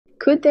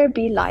Could there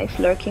be life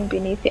lurking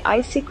beneath the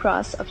icy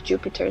crust of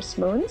Jupiter's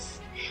moons?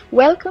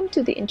 Welcome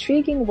to the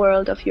intriguing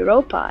world of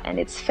Europa and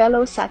its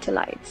fellow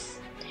satellites.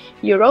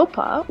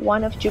 Europa,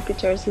 one of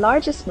Jupiter's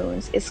largest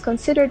moons, is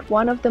considered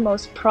one of the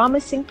most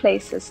promising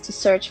places to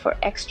search for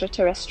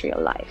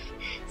extraterrestrial life.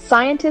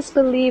 Scientists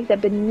believe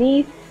that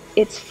beneath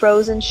its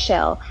frozen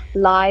shell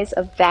lies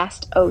a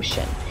vast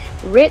ocean,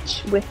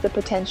 rich with the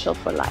potential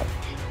for life.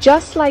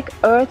 Just like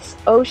Earth's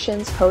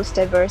oceans host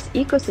diverse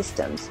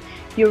ecosystems,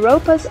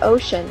 Europa's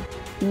ocean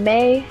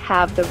may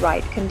have the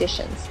right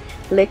conditions: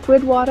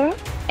 liquid water,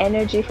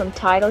 energy from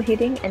tidal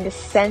heating, and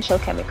essential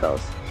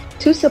chemicals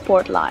to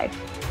support life.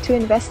 To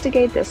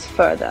investigate this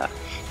further,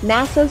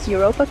 NASA's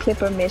Europa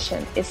Clipper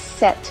mission is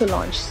set to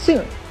launch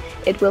soon.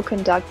 It will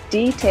conduct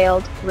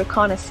detailed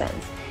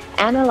reconnaissance,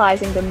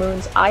 analyzing the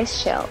moon's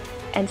ice shell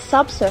and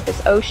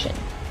subsurface ocean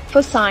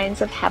for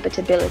signs of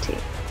habitability.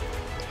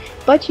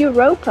 But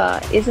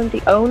Europa isn't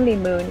the only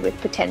moon with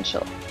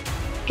potential.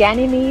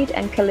 Ganymede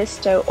and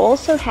Callisto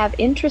also have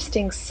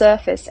interesting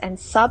surface and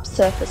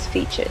subsurface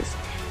features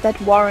that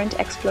warrant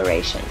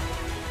exploration.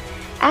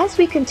 As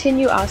we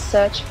continue our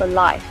search for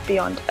life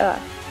beyond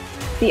Earth,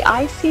 the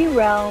icy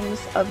realms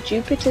of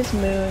Jupiter's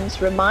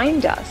moons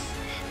remind us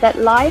that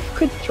life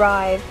could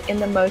thrive in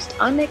the most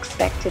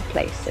unexpected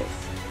places.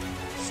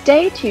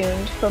 Stay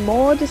tuned for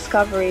more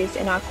discoveries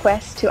in our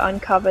quest to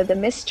uncover the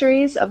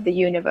mysteries of the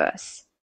universe.